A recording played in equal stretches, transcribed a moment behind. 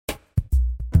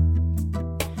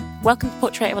Welcome to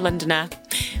Portrait of a Londoner.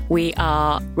 We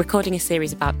are recording a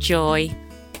series about joy.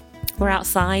 We're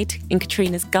outside in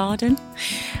Katrina's garden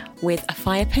with a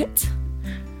fire pit,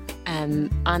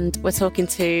 and we're talking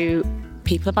to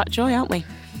people about joy, aren't we?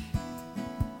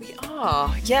 We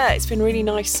are. Yeah, it's been really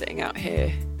nice sitting out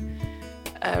here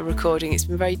recording. It's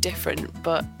been very different,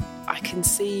 but I can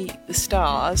see the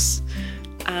stars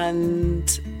and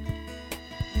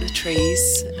the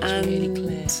trees, and really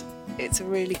clear. It's a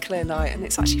really clear night, and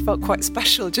it's actually felt quite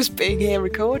special just being here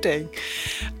recording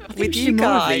with you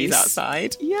guys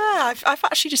outside. Yeah, I've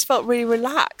actually just felt really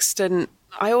relaxed, and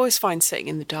I always find sitting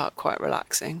in the dark quite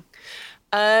relaxing.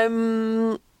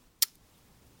 What's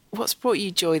brought you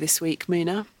joy this week,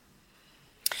 Muna?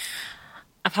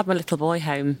 I've had my little boy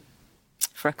home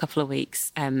for a couple of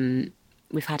weeks.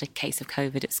 We've had a case of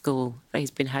COVID at school, so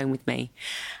he's been home with me.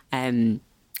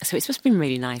 So it's just been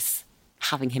really nice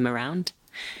having him around,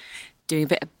 doing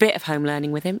a bit of home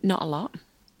learning with him, not a lot,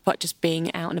 but just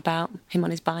being out and about, him on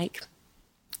his bike,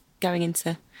 going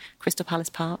into Crystal Palace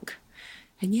Park.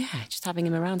 And yeah, just having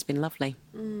him around's been lovely.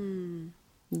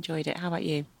 Enjoyed it. How about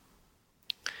you?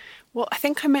 Well, I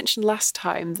think I mentioned last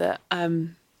time that I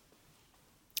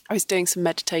was doing some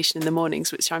meditation in the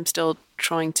mornings, which I'm still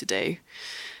trying to do.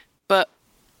 But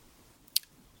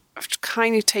I've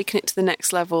kind of taken it to the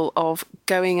next level of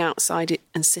going outside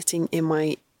and sitting in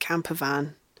my camper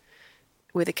van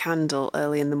with a candle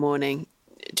early in the morning,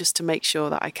 just to make sure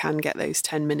that I can get those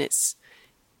 10 minutes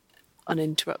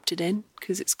uninterrupted in,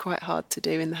 because it's quite hard to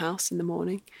do in the house in the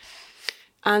morning.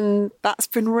 And that's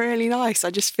been really nice. I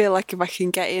just feel like if I can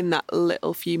get in that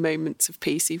little few moments of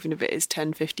peace, even if it is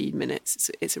 10, 15 minutes,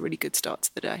 it's a really good start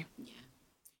to the day.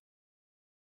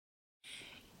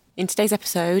 In today's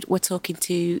episode, we're talking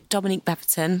to Dominique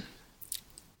Beverton,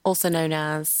 also known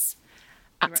as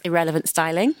 @Irrelevant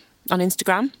Styling on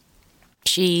Instagram.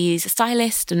 She's a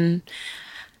stylist and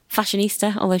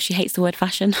fashionista, although she hates the word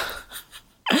fashion.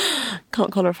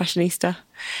 Can't call her a fashionista.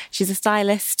 She's a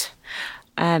stylist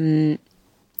and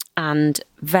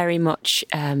very much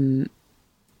into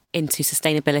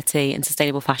sustainability and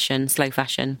sustainable fashion, slow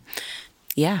fashion.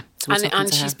 Yeah. So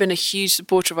and she's been a huge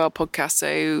supporter of our podcast.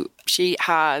 So she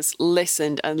has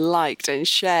listened and liked and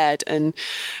shared and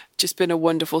just been a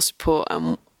wonderful support.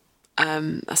 And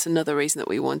that's another reason that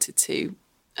we wanted to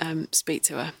speak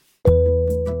to her.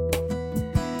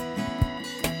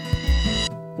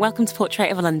 Welcome to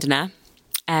Portrait of a Londoner.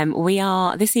 We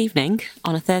are this evening,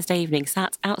 on a Thursday evening,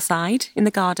 sat outside in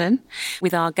the garden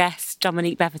with our guest,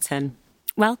 Dominique Beverton.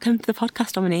 Welcome to the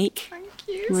podcast, Dominique. Thank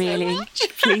you. Really so much.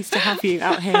 pleased to have you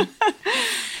out here.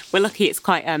 We're lucky it's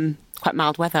quite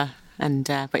mild weather, and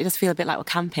but it does feel a bit like we're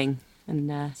camping. And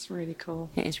It's really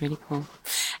cool. it is really cool.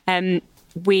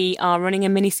 We are running a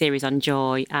mini-series on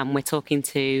joy, and we're talking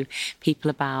to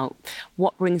people about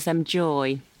what brings them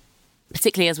joy,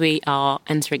 particularly as we are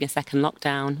entering a second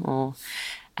lockdown, or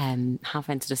have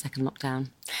entered a second lockdown.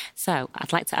 So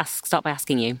I'd like to start by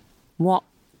asking you, what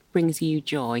brings you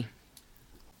joy?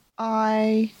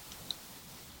 I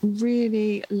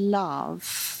really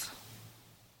love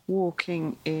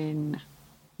walking in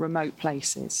remote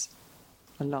places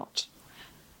a lot,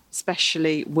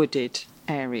 especially wooded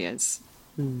areas.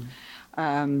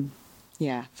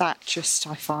 Yeah, that just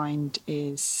I find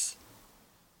is,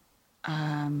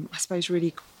 I suppose,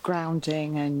 really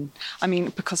grounding. And I mean,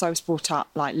 because I was brought up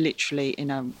like literally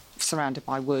surrounded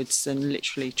by woods and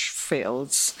literally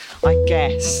fields, I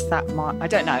guess that might, I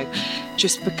don't know,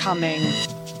 just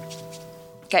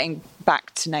getting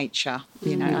back to nature,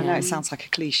 you know. I know it sounds like a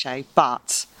cliche,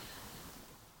 but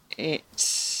it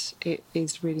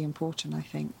is really important, I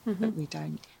think, that we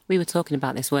don't. We were talking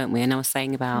about this, weren't we? And I was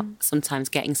saying about sometimes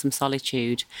getting some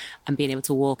solitude and being able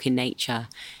to walk in nature,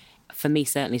 for me,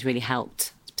 certainly has really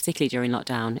helped, particularly during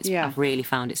lockdown. I've really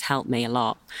found it's helped me a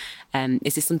lot.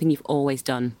 Is this something you've always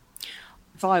done?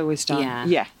 Have I always done?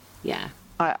 Yeah.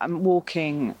 I'm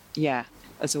walking,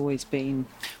 has always been.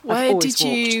 Where did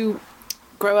you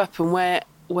grow up, and where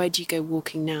do you go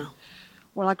walking now?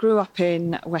 Well, I grew up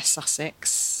in West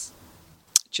Sussex,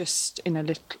 just in a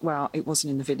little, well, it wasn't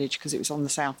in the village because it was on the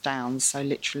South Downs, so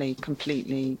literally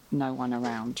completely no one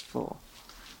around for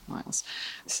miles.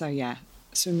 So yeah,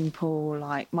 swimming pool,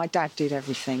 like my dad did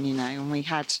everything, you know, and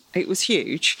it was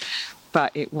huge,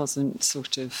 but it wasn't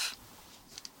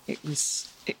it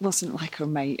wasn't like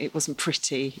it wasn't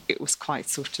pretty, it was quite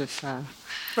sort of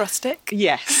Rustic?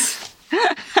 Yes.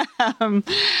 Where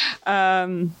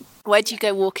do you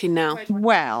go walking now?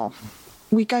 Well,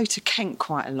 we go to Kent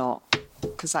quite a lot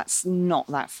because that's not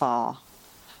that far.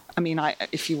 I mean,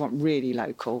 if you want really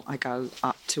local, I go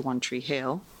up to One Tree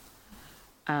Hill.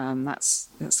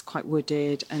 That's quite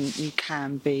wooded, and you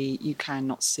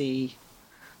cannot see.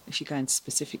 If you go in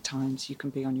specific times, you can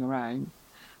be on your own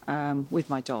with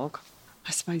my dog.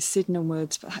 I suppose Sydenham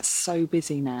Woods, but that's so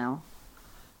busy now.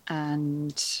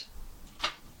 And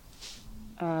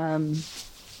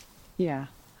yeah,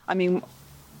 I mean,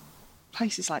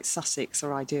 places like Sussex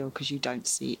are ideal because you don't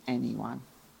see anyone.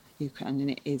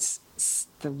 And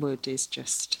the wood is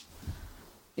just,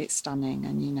 it's stunning,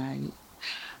 and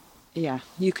yeah,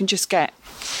 you can just get.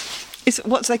 It's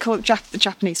what do they call it? The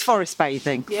Japanese forest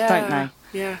bathing, don't they?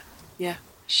 Yeah.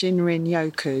 Shinrin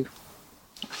Yoku.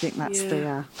 I think that's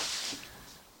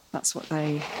that's what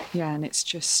they. Yeah, and it's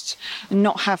just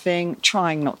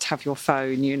trying not to have your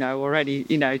phone, already,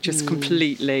 just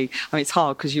completely. I mean, it's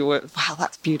hard because wow,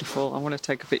 that's beautiful. I want to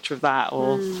take a picture of that,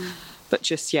 but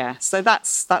just So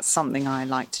that's something I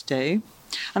like to do,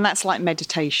 and that's like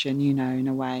meditation, in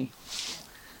a way.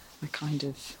 I kind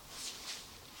of.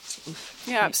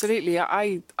 Yeah, absolutely.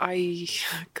 I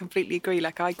completely agree.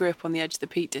 Like, I grew up on the edge of the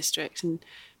Peak District and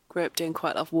grew up doing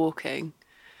quite a lot of walking,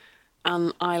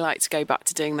 and I like to go back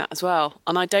to doing that as well.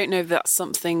 And I don't know if that's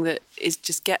something that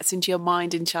just gets into your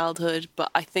mind in childhood, but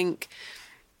I think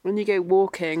when you go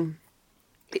walking,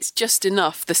 it's just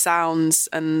enough, the sounds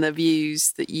and the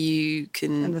views, that you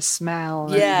can... And the smell.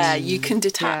 Yeah, you can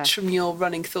detach from your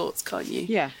running thoughts, can't you?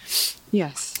 Yeah,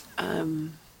 yes.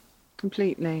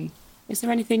 Completely. Is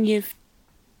there anything you've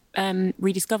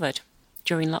rediscovered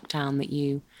during lockdown that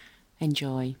you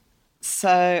enjoy?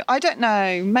 So I don't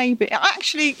know. Maybe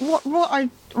actually, what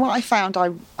I found,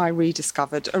 I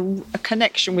rediscovered a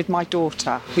connection with my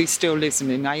daughter, who still lives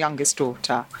with me, my youngest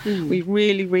daughter. We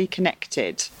really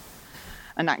reconnected.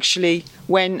 And actually,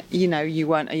 when you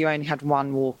only had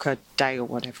one walk a day or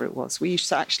whatever it was, we used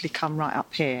to actually come right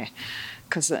up here,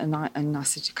 and I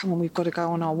said, "Come on, we've got to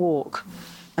go on our walk."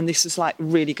 And this was like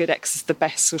really good exercise, the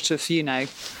best sort of,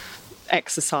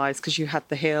 exercise, because you had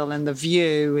the hill and the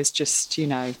view is just,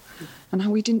 and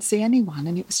we didn't see anyone,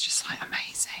 and it was just like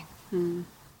amazing.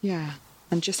 Yeah.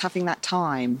 And just having that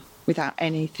time without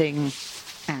anything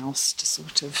else to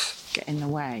sort of get in the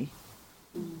way.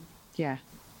 Yeah.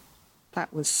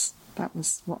 That was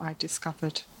what I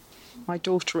discovered. My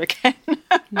daughter again.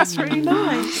 That's really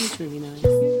nice. It's really nice.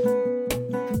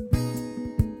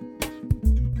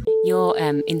 Your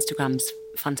Instagram's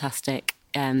fantastic.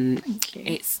 Thank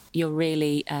you. You're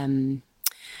really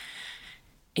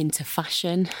into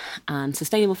fashion and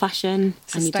sustainable fashion.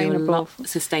 Sustainable. And you do a lot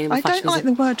sustainable I fashion. don't like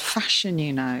the word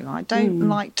fashion, I don't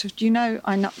like to,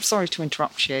 I'm not, sorry to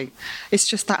interrupt you. It's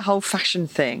just that whole fashion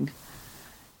thing.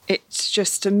 It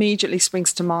just immediately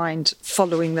springs to mind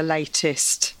following the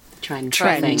latest trend,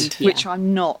 which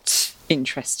I'm not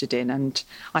interested in, and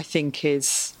I think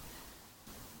is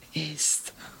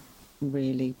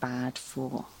really bad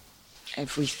for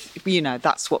everything.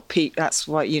 That's what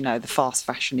the fast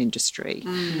fashion industry.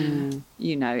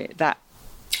 That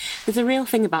there's a real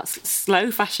thing about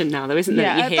slow fashion now, though, isn't there?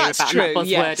 Yeah, that you hear that's about true, that buzzword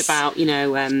yes. about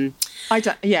I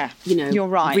don't. Yeah, you're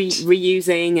right.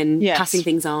 Reusing and Yes. passing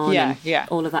things on. Yeah, and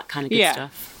all of that kind of good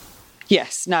stuff.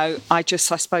 Yes, no, I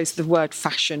suppose the word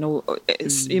fashion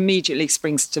immediately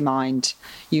springs to mind,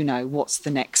 what's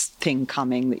the next thing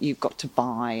coming that you've got to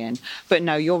buy. But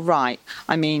no, you're right.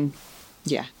 I mean,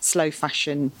 yeah, slow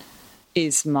fashion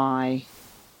is my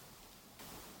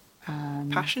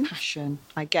passion,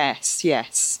 I guess,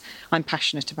 yes. I'm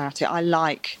passionate about it. I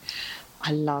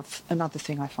love, another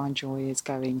thing I find joy is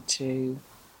going to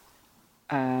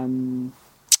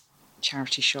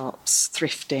charity shops,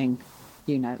 thrifting.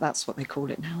 That's what they call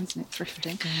it now, isn't it?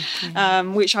 Thrifting.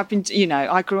 Which I've been,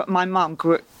 I grew up, my mum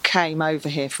came over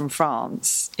here from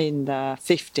France in the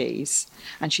 50s,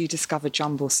 and she discovered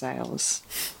jumble sales.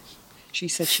 She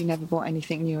said she never bought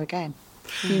anything new again.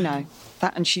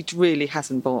 That, and she really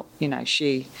hasn't bought,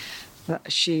 she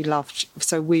loved,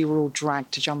 so we were all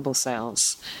dragged to jumble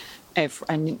sales.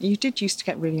 And you did used to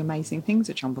get really amazing things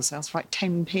at jumble sales, like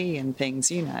 10p and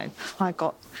things, I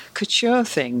got couture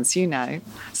things,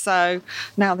 So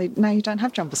now you don't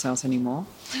have jumble sales anymore.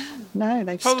 No,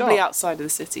 they've Probably stopped. outside of the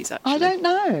cities, actually. I don't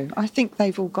know. I think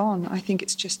they've all gone. I think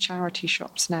it's just charity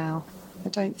shops now. I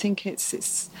don't think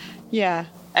it's yeah.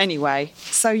 Anyway,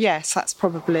 so yes, that's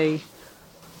probably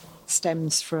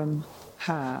stems from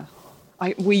her.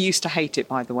 We used to hate it,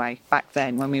 by the way, back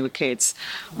then when we were kids.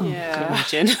 Yeah.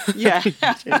 Imagine. Yeah.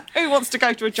 Who wants to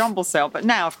go to a jumble sale? But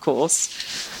now, of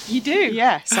course, You do?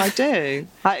 yes, I do.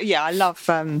 I love.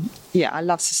 I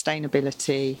love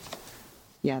sustainability.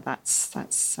 Yeah, that's.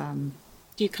 Do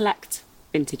you collect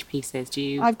vintage pieces?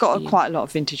 I've got quite a lot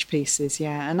of vintage pieces.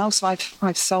 Yeah, and also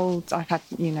I've sold. I've had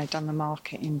done the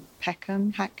market in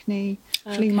Peckham, Hackney,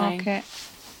 flea market.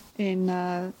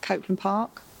 in Copeland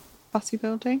Park, Bussey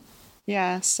Building.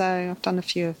 Yeah, so I've done a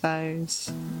few of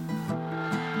those.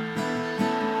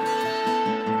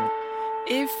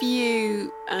 If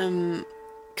you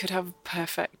could have a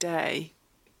perfect day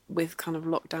with kind of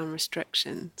lockdown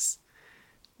restrictions,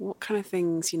 what kind of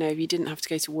things, if you didn't have to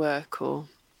go to work, or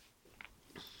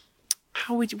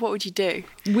what would you do?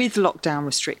 With lockdown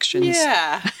restrictions?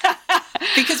 Yeah.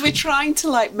 Because we're trying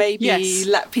to maybe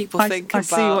let people think about...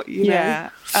 see what, yeah.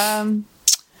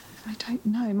 I don't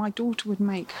know. My daughter would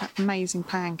make amazing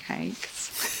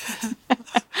pancakes.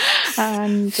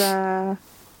 And...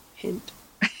 Hint.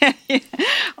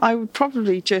 I would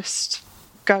probably just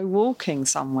go walking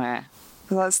somewhere.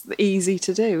 That's easy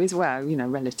to do as well,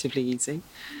 relatively easy.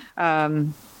 You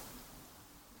have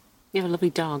a lovely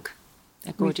dog,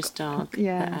 a gorgeous dog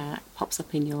that pops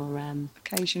up in your...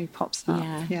 occasionally pops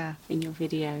up, yeah. In your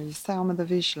videos. Thelma the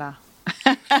Vizsla.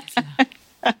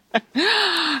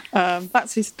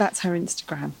 That's her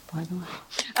Instagram, by the way.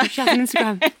 Oh, she has an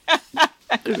Instagram.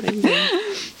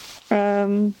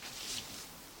 Amazing.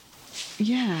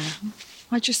 Yeah,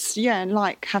 I just,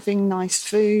 like having nice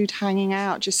food, hanging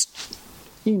out, just,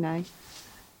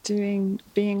 being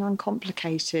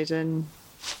uncomplicated and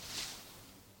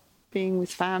being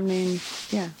with family,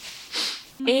 and,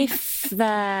 If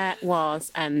there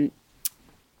was a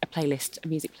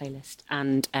music playlist,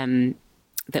 and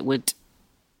that would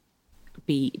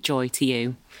be joy to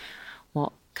you,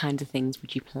 what kind of things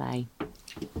would you play?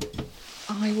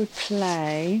 I would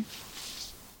play...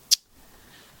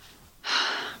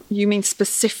 You mean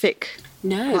specific?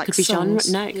 No, it could be genre.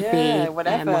 No, it could be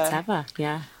whatever.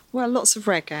 Yeah. Well, lots of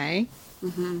reggae.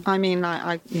 Mm-hmm. I mean,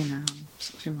 I'm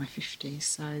sort of in my 50s,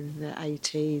 so the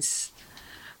 80s,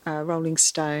 Rolling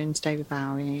Stones, David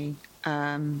Bowie,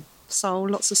 soul,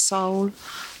 lots of soul,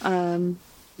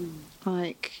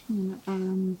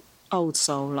 old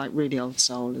soul, like really old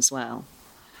soul as well.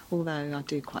 Although I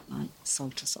do quite like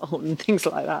Soul to Soul and things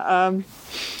like that.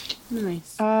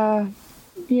 Nice.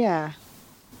 Yeah.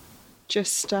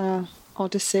 Just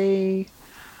Odyssey.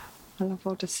 I love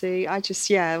Odyssey. All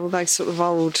those sort of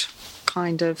old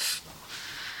kind of...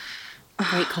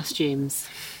 Great costumes.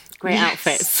 Great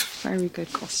outfits. Very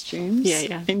good costumes.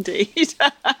 Yeah. Indeed.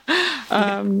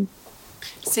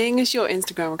 Seeing as your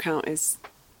Instagram account is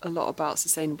a lot about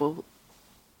sustainable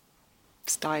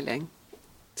styling,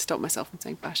 stop myself from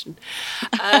saying fashion,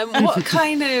 what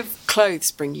kind of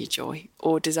clothes bring you joy,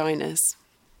 or designers?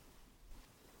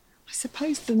 I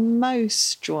suppose the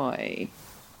most joy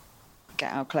I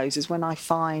get out of clothes is when I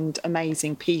find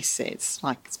amazing pieces,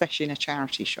 like especially in a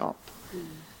charity shop,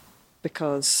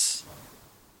 because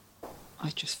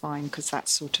I just find, because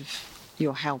that's sort of,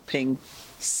 you're helping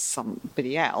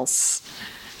somebody else,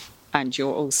 and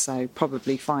you're also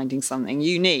probably finding something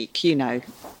unique.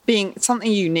 Being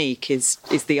something unique is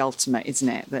the ultimate, isn't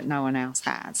it? That no one else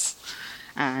has,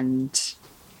 and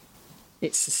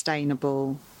it's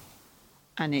sustainable.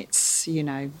 And it's,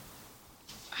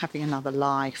 having another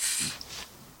life,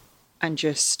 and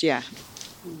just, you're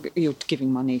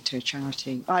giving money to a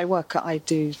charity. I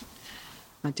do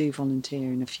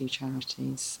volunteer in a few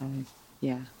charities, so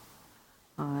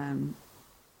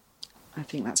I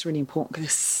think that's really important, because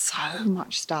there's so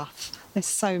much stuff. There's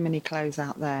so many clothes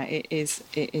out there. It's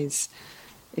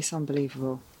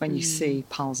unbelievable when you see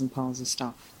piles and piles of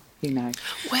stuff.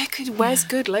 Where's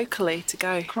good locally to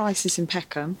go? Crisis in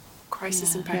Peckham.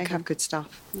 They have good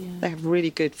stuff. Yeah. They have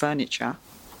really good furniture.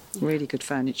 Yeah. Really good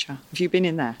furniture. Have you been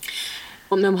in there?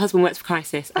 Well, no, my husband works for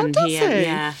Crisis, and he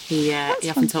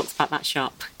often talks about that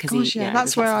shop, because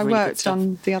that's where I worked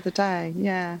on the other day.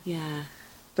 Yeah.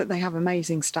 But they have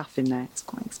amazing stuff in there. It's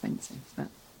quite expensive, but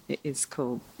it is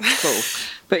cool.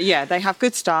 But they have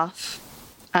good stuff.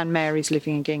 And Mary's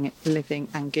Living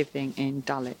and Giving in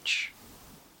Dulwich.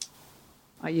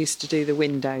 I used to do the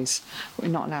windows. We're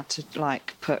not allowed to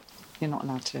You're not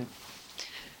allowed to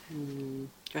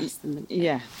dress them.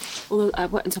 Yeah. Although I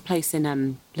went into a place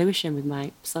in Lewisham with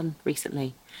my son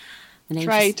recently. The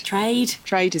name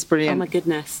Trade is brilliant. Oh my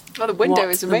goodness! Oh, the window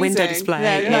is amazing. The window display.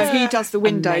 Yeah. No, he does the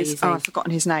windows. Amazing. Oh, I've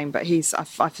forgotten his name, but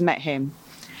I've met him,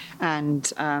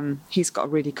 and he's got a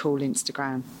really cool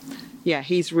Instagram. Yeah,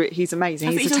 he's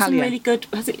amazing. He's Italian. Done some really good.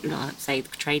 I'd say the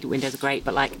Trade windows are great,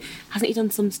 but hasn't he done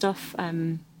some stuff?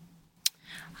 I'll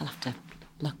have to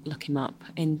look him up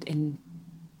in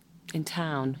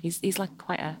town. He's like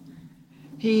quite a...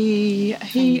 He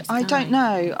I don't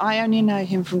know. I only know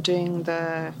him from doing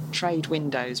the Trade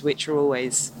windows, which are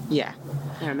always, they're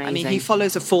amazing. I mean, he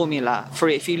follows a formula for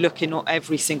it. If you look in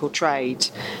every single trade,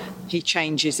 he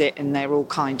changes it, and they're all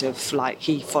kind of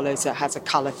he follows has a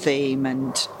colour theme,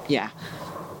 and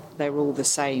they're all the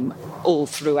same, all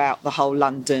throughout the whole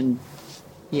London.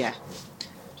 Yeah,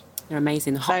 They're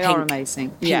amazing. The hot they pink. are amazing.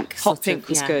 Pink Yeah, sort hot of- pink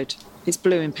was yeah. good. It's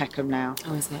blue in Peckham now.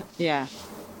 Oh, is it? Yeah,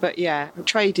 but yeah,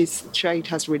 Trade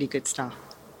has really good stuff.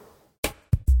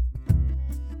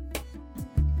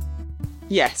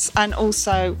 Yes, and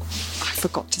also I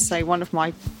forgot to say one of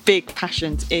my big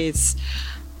passions is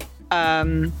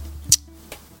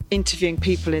interviewing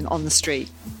people on the street.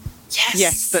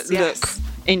 Yes, that look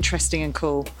interesting and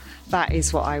cool. That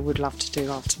is what I would love to do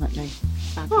ultimately.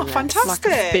 Oh, Fabulous.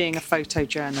 fantastic. Like being a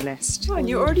photojournalist. Oh, and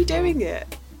you're already doing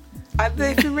it.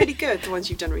 They've been really good, the ones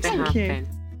you've done recently. Thank you. Happen.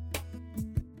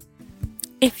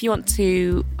 If you want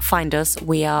to find us,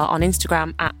 we are on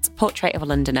Instagram at Portrait of a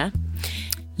Londoner.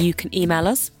 You can email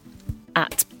us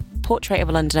at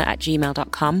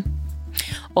portraitofaLondoner@gmail.com,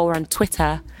 or on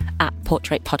Twitter at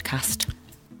Portrait Podcast.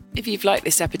 If you've liked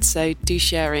this episode, do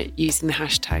share it using the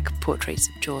hashtag Portraits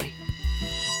of Joy.